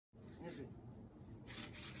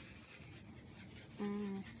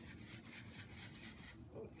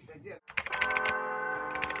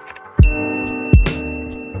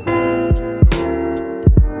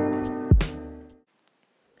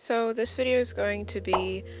So this video is going to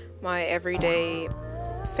be my everyday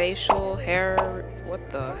facial hair,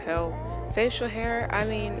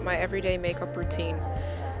 my everyday makeup routine.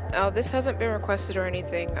 Now this hasn't been requested or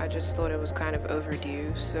anything, I just thought it was kind of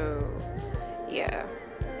overdue, so yeah.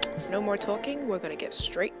 No more talking, we're gonna get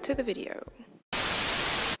straight to the video.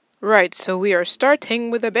 Right, so we are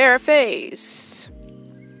starting with a bare face.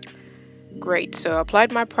 Great, so I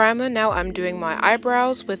applied my primer, now I'm doing my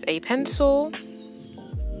eyebrows with a pencil.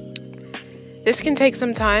 This can take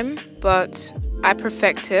some time, but I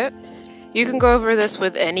perfect it. You can go over this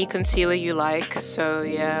with any concealer you like, so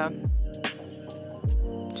yeah.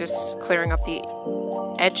 Just clearing up the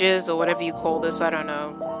edges or whatever you call this, I don't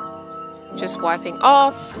know. Just wiping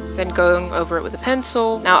off, then going over it with a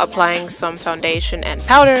pencil. Now applying some foundation and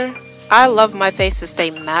powder. I love my face to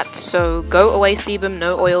stay matte, so go away sebum,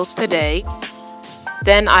 no oils today.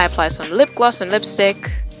 Then I apply some lip gloss and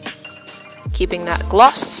lipstick, keeping that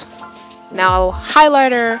gloss. Now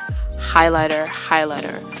highlighter, highlighter,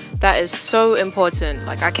 highlighter. That is so important,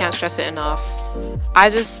 like I can't stress it enough. I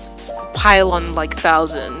just pile on like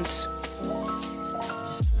thousands.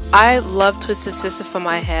 I love Twisted Sister for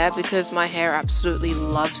my hair because my hair absolutely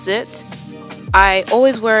loves it. I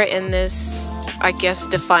always wear it in this, I guess,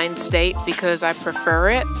 defined state because I prefer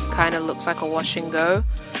it. Kind of looks like a wash and go.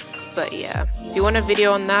 But yeah, if you want a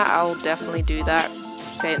video on that, I'll definitely do that.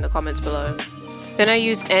 Say it in the comments below. Then I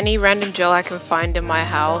use any random gel I can find in my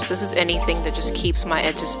house. This is anything that just keeps my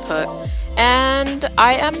edges put. And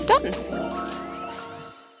I am done.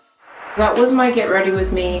 That was my get ready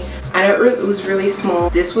with me. I know it was really small.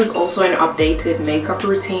 This was also an updated makeup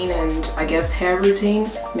routine and I guess hair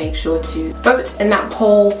routine. Make sure to vote in that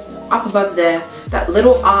poll up above there. That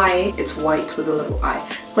little eye, it's white with a little eye.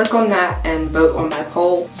 Click on that and vote on my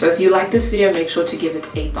poll. So if you like this video, make sure to give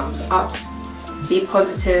it a thumbs up. Be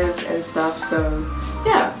positive and stuff, so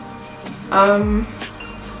yeah.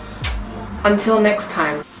 Until next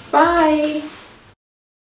time, bye!